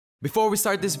Before we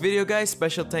start this video, guys,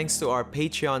 special thanks to our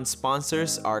Patreon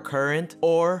sponsors, our current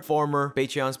or former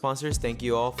Patreon sponsors. Thank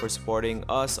you all for supporting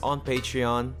us on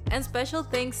Patreon. And special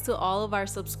thanks to all of our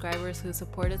subscribers who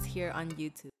support us here on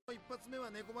YouTube.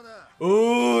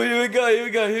 Ooh, here we go, here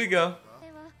we go, here we go.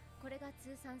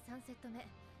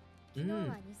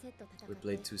 We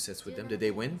played 2 sets with them. Did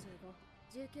they win?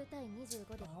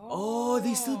 Oh,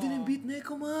 they still didn't beat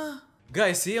Nekoma.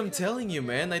 Guys, see, I'm telling you,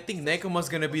 man. I think Nekoma's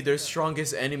gonna be their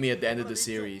strongest enemy at the end of the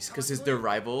series. Because it's their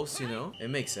rivals, you know? It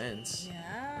makes sense.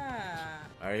 Yeah.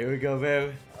 Alright, here we go,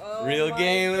 babe. Oh Real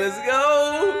game, let's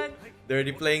go! They're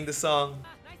already playing the song.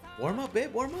 Warm up,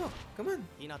 babe, warm up. Come on.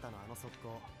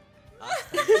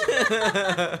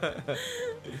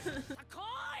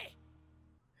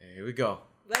 Here we go.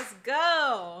 Let's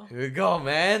go! Here we go,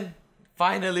 man.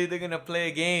 Finally, they're gonna play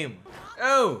a game.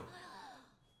 Oh!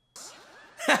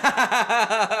 She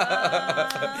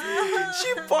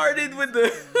partied with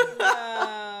the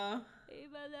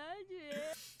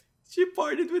She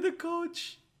partied with the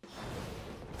coach.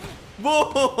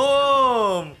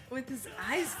 Boom! With his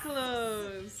eyes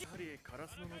closed.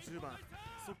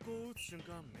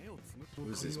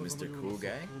 Who's this, Mr. Cool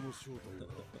guy?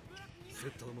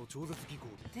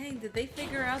 Dang, did they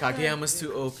figure out Kageyama's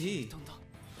too OP.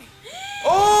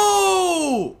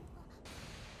 Oh!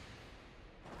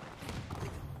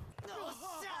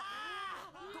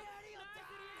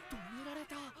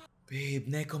 Babe,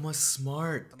 Nekoma's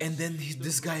smart. And then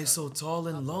this guy is so tall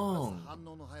and long.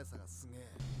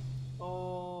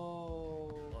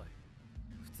 Oh.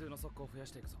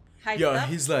 Yeah,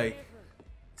 he's like,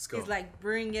 let's go. He's like,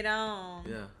 bring it on.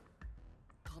 Yeah.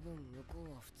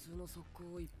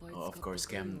 Oh, of course,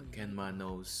 Kenma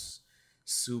knows.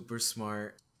 Super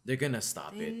smart. They're gonna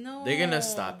stop it. They're gonna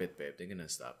stop it, babe. They're gonna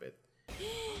stop it.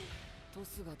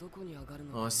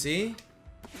 Oh, see?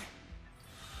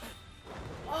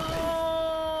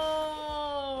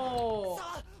 Oh!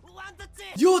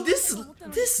 Yo,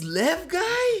 this Lev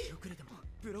guy?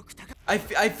 I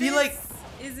feel like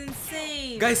is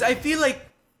insane. Guys, I feel like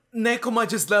Nekoma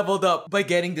just leveled up by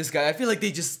getting this guy. I feel like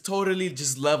they just totally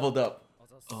just leveled up.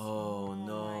 Oh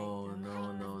no,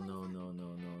 no, no, no, no,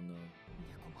 no, no, no.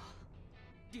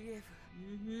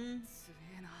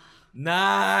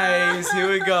 Nice! Here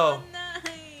we go.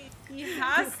 Nice. He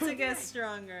has to get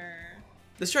stronger.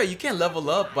 That's right, you can't level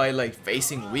up by like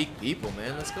facing weak people,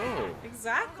 man. Let's go.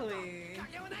 Exactly.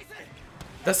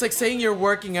 That's like saying you're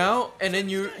working out and then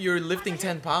you're lifting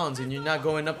 10 pounds and you're not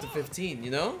going up to 15, you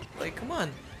know? Like, come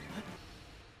on.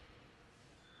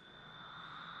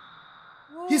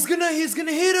 Whoa. He's gonna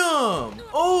hit him!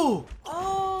 Oh!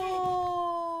 Oh!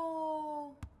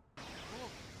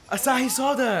 Asahi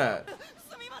saw that!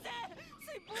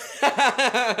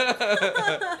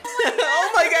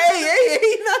 Oh my god,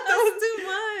 hey, not That's too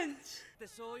much!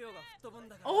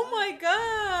 Oh my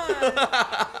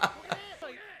god!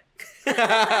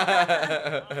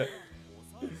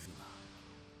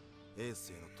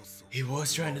 He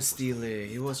was trying to steal it.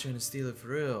 He was trying to steal it for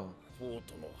real.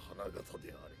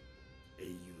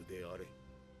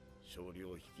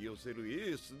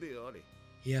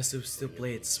 He has to still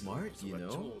play it smart, you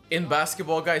know? In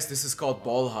basketball, guys, this is called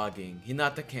ball hogging.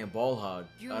 Hinata can't ball hog.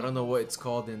 I don't know what it's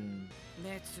called in...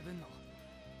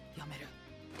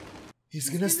 He's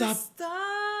gonna stop.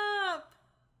 Stop!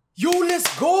 Yo,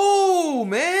 let's go,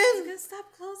 man! He's gonna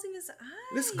stop closing his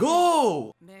eyes. Let's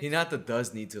go! Hinata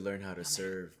does need to learn how to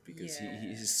serve because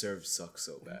his serve sucks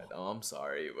so bad. Oh, I'm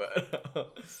sorry, but...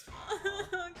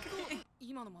 Okay.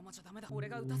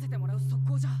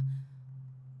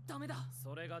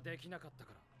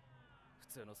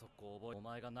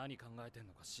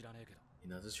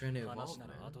 Hinata's trying to evolve, man.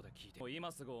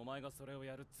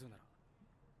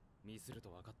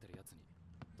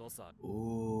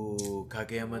 Ooh,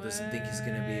 Kageyama doesn't think he's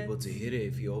gonna be able to hit it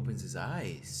if he opens his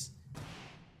eyes.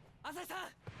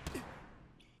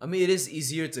 I mean, it is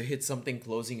easier to hit something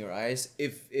closing your eyes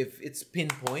if it's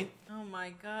pinpoint. Oh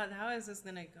my god, how is this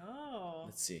gonna go?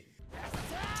 Let's see.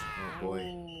 Oh boy.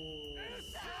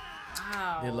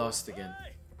 Wow. They lost again.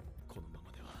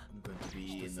 I'm going to be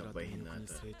eaten up by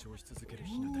Hinata.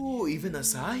 Ooh, even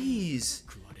Asahi's.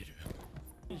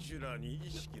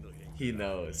 He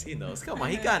knows, he knows. Come on,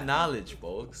 he got knowledge,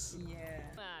 folks. Yeah.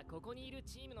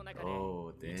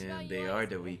 Oh, damn, they are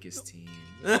the weakest team.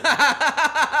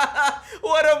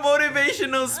 What a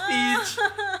motivational speech!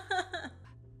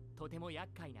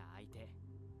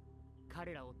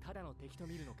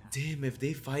 Damn, if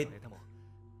they fight...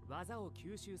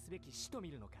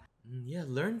 yeah,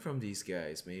 learn from these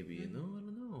guys, maybe, you know? I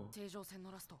don't know.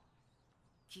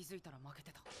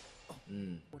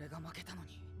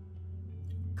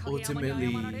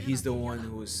 ultimately he's the one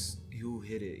who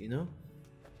hit it, you know?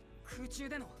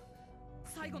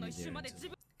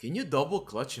 Can you double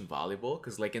clutch in volleyball?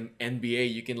 Cause like in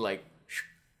NBA you can like,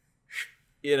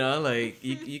 you know, like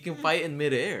you can fight in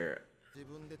midair.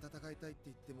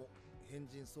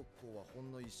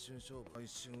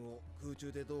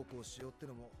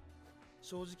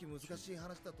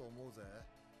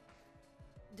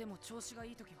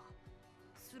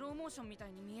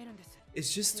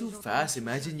 It's just too fast.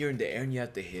 Imagine you're in the air and you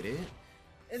have to hit it.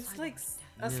 It's like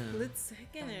a split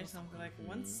second or something, like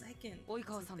 1 second.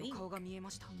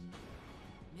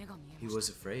 He was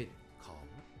afraid.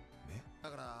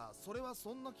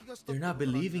 They're not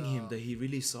believing him that he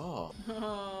really saw.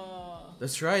 Oh,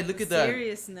 that's right, look at that.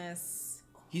 Seriousness.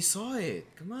 He saw it.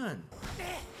 Come on.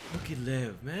 Look at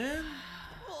Lev, man.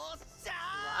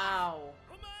 Wow.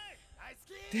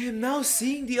 Damn, now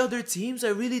seeing the other teams, I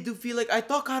really do feel like I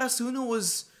thought Karasuno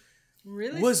was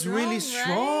really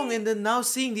strong, right? and then now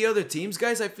seeing the other teams,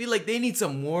 guys, I feel like they need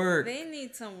some work. They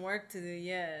need some work to do,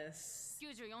 yes.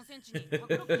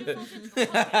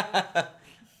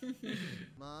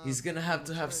 He's gonna have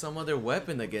to have some other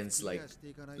weapon against like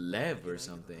Lev or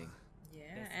something.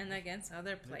 Yeah, and against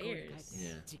other players.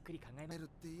 Yeah.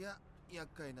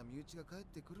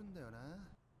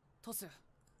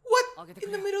 What?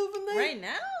 In the middle of the night? Right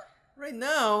now? Right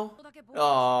now?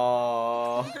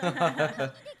 Oh.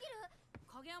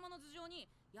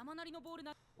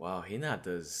 Wow,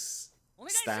 Hinata's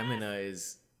stamina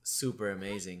is super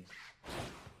amazing.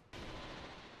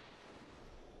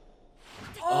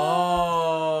 Oh.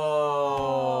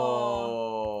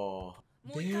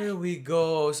 There we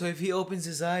go. So if he opens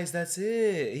his eyes, that's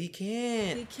it. He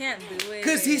can't. He can't do it.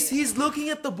 Cause he's looking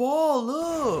at the ball.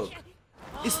 Look.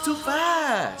 It's too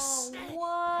fast.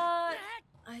 What?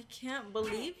 I can't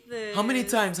believe this. How many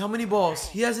times? How many balls?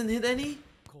 He hasn't hit any?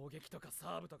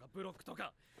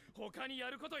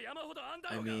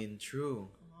 I mean, true.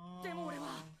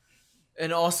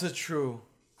 And also true.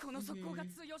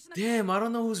 Damn, I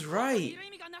don't know who's right.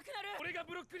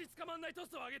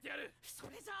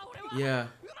 Yeah,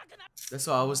 that's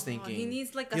what I was thinking. He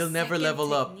needs like He'll never level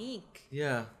technique. up.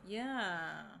 Yeah.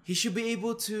 Yeah. He should be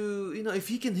able to, you know, if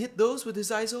he can hit those with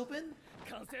his eyes open.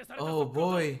 Oh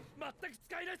boy.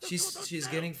 She's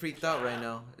getting freaked out right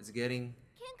now. It's getting...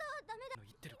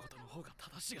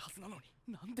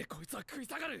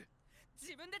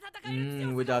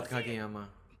 without Kageyama.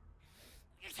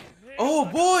 Oh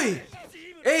boy!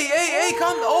 Hey,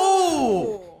 calm down!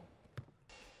 Oh!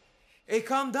 Hey,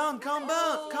 calm down! Calm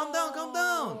down!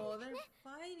 Oh, they're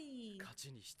fighting.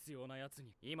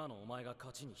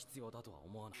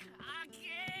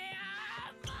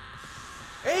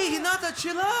 Hey, Hinata,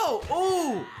 chill out!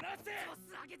 Oh!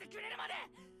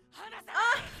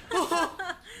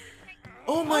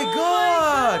 Oh my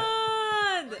god!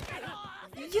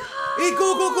 Yeah. Hey,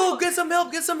 go! Get some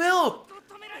help!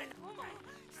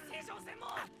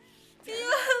 Yeah,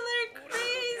 they're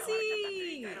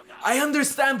crazy. I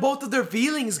understand both of their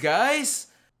feelings, guys.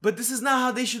 But this is not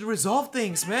how they should resolve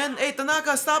things, man. Hey,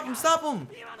 Tanaka, stop him!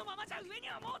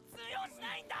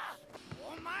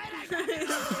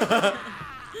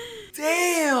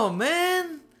 Damn,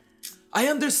 man. I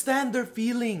understand their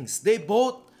feelings. They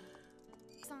both...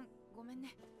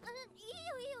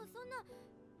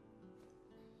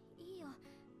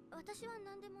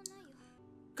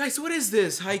 Guys, what is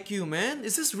this, Haikyuu, man?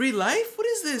 Is this real life? What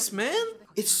is this, man?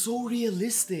 It's so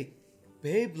realistic,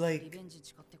 babe. Like,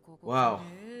 wow.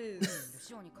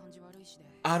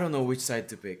 I don't know which side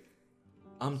to pick.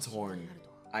 I'm torn.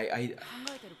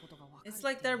 It's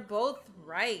like they're both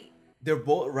right. They're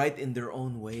both right in their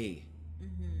own way.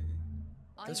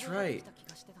 That's right.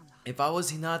 If I was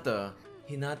Hinata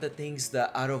thinks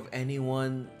that out of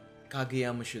anyone,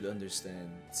 Kageyama should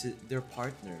understand. They're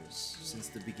partners since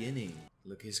the beginning.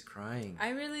 Look, he's crying. I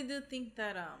really do think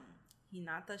that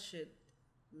Hinata should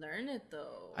learn it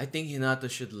though. I think Hinata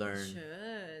should learn.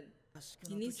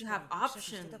 He needs to have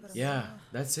options. Yeah,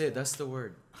 that's it. That's the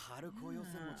word.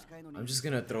 I'm just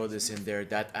gonna throw this in there.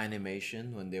 That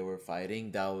animation when they were fighting,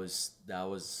 that was.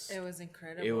 It was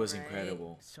incredible. It was right?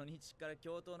 incredible.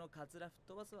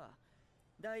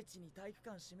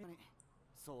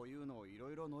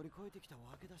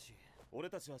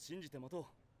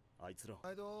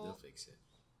 They'll fix it.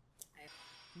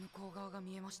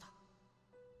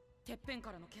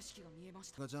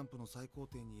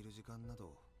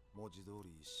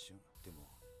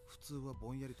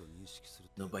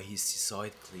 No, but he saw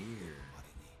it clear.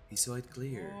 He saw it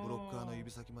clear.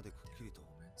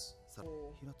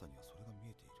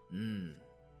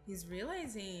 He's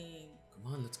realizing.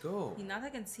 Come on, let's go.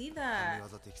 Hinata can see that.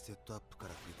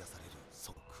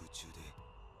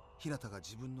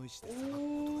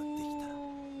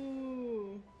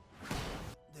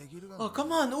 Oh,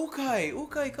 come on, Ukai!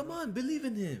 Ukai, come on, believe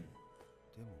in him.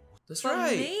 That's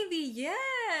right. Maybe,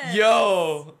 yes.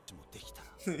 Yo!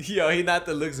 Yo,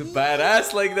 Hinata looks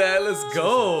badass like that. Let's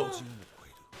go.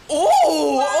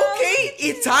 Oh, okay.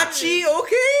 Itachi,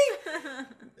 okay.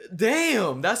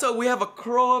 Damn, that's why we have a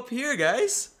crow up here,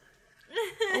 guys.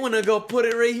 I want to go put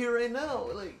it right here, right now.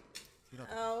 Like.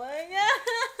 Oh my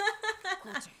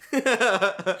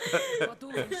god.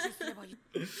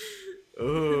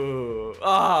 Ooh.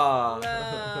 Ah.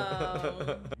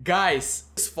 Wow. Guys,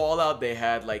 this fallout they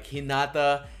had, like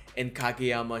Hinata and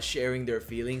Kageyama sharing their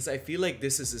feelings, I feel like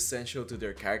this is essential to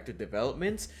their character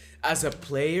development as a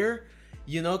player,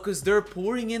 you know, because they're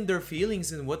pouring in their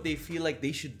feelings and what they feel like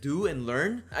they should do and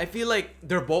learn. I feel like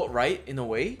they're both right in a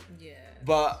way. Yeah.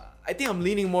 But I think I'm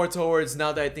leaning more towards,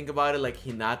 now that I think about it, like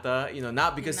Hinata, you know,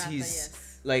 not because Hinata, he's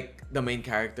yes. like the main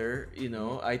character, you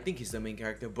know, I think he's the main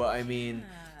character, but I mean,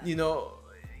 you know,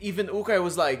 even Ukai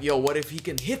was like, yo, what if he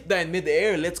can hit that in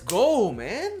midair? Let's go,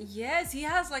 man. Yes, he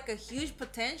has like a huge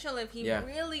potential if he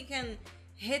really can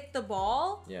hit the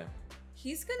ball. Yeah.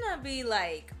 He's gonna be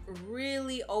like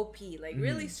really OP, like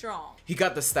really strong. He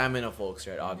got the stamina, folks,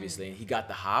 right? Obviously, and he got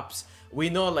the hops.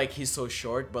 We know like he's so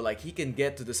short, but like he can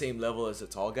get to the same level as the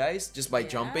tall guys just by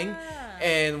jumping.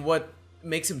 And what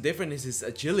makes him different is his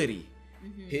agility.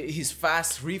 His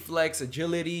fast reflex,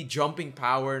 agility, jumping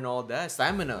power, and all that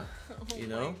stamina. You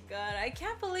know? Oh my god, I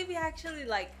can't believe he actually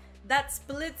like that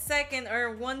split second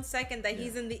or 1 second that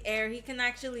he's in the air, he can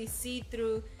actually see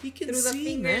through the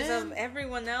fingers of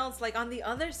everyone else, like on the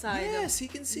other side. Yes, he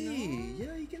can see.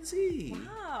 Yeah, he can see.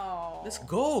 Wow. Let's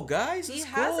go, guys. He Let's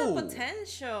has go. a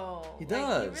potential. He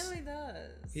does. Like, he really does.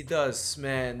 He does,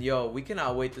 man. Yo, we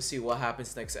cannot wait to see what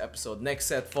happens next episode. Next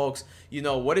set, folks. You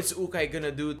know, what is Ukai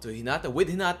gonna do to Hinata? With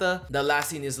Hinata, the last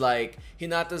scene is like,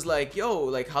 Hinata's like, yo,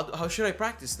 like, how should I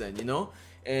practice then, you know?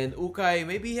 And Ukai,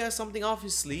 maybe he has something off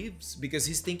his sleeves because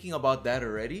he's thinking about that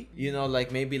already. You know,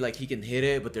 like maybe like he can hit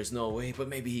it, but there's no way. But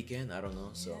maybe he can. I don't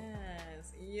know. So.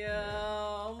 Yes. Yo.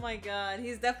 Oh my god.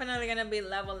 He's definitely gonna be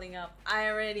leveling up. I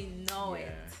already know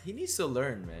it. He needs to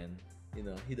learn, man. You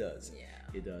know, he does. Yeah.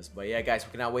 He does. But yeah, guys,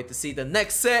 we cannot wait to see the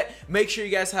next set. Make sure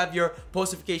you guys have your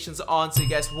post notifications on so you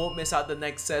guys won't miss out the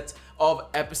next set of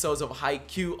episodes of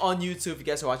Haikyuu on YouTube. If you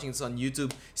guys are watching this on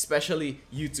YouTube, especially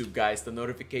YouTube, guys, the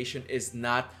notification is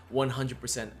not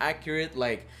 100% accurate.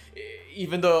 Like,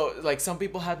 even though like some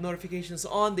people have notifications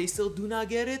on, they still do not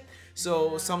get it.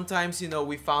 So sometimes, you know,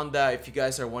 we found that if you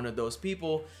guys are one of those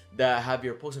people that have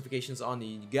your post notifications on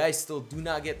and you guys still do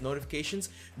not get notifications,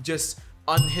 just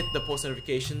unhit the post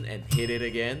notification and hit it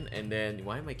again, and then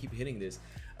why am I keep hitting this?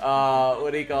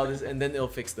 What do you call this? And then it'll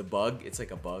fix the bug. It's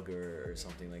like a bug or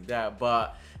something like that.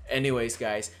 But anyways,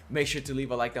 guys, make sure to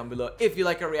leave a like down below if you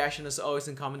like our reaction, as always,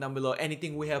 and comment down below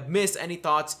anything we have missed, any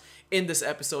thoughts in this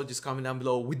episode. Just comment down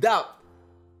below without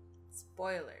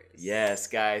spoilers. Yes,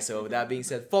 guys. So with that being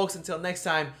said, folks, until next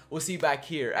time, we'll see you back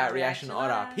here at Reaction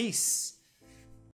Aura. Peace.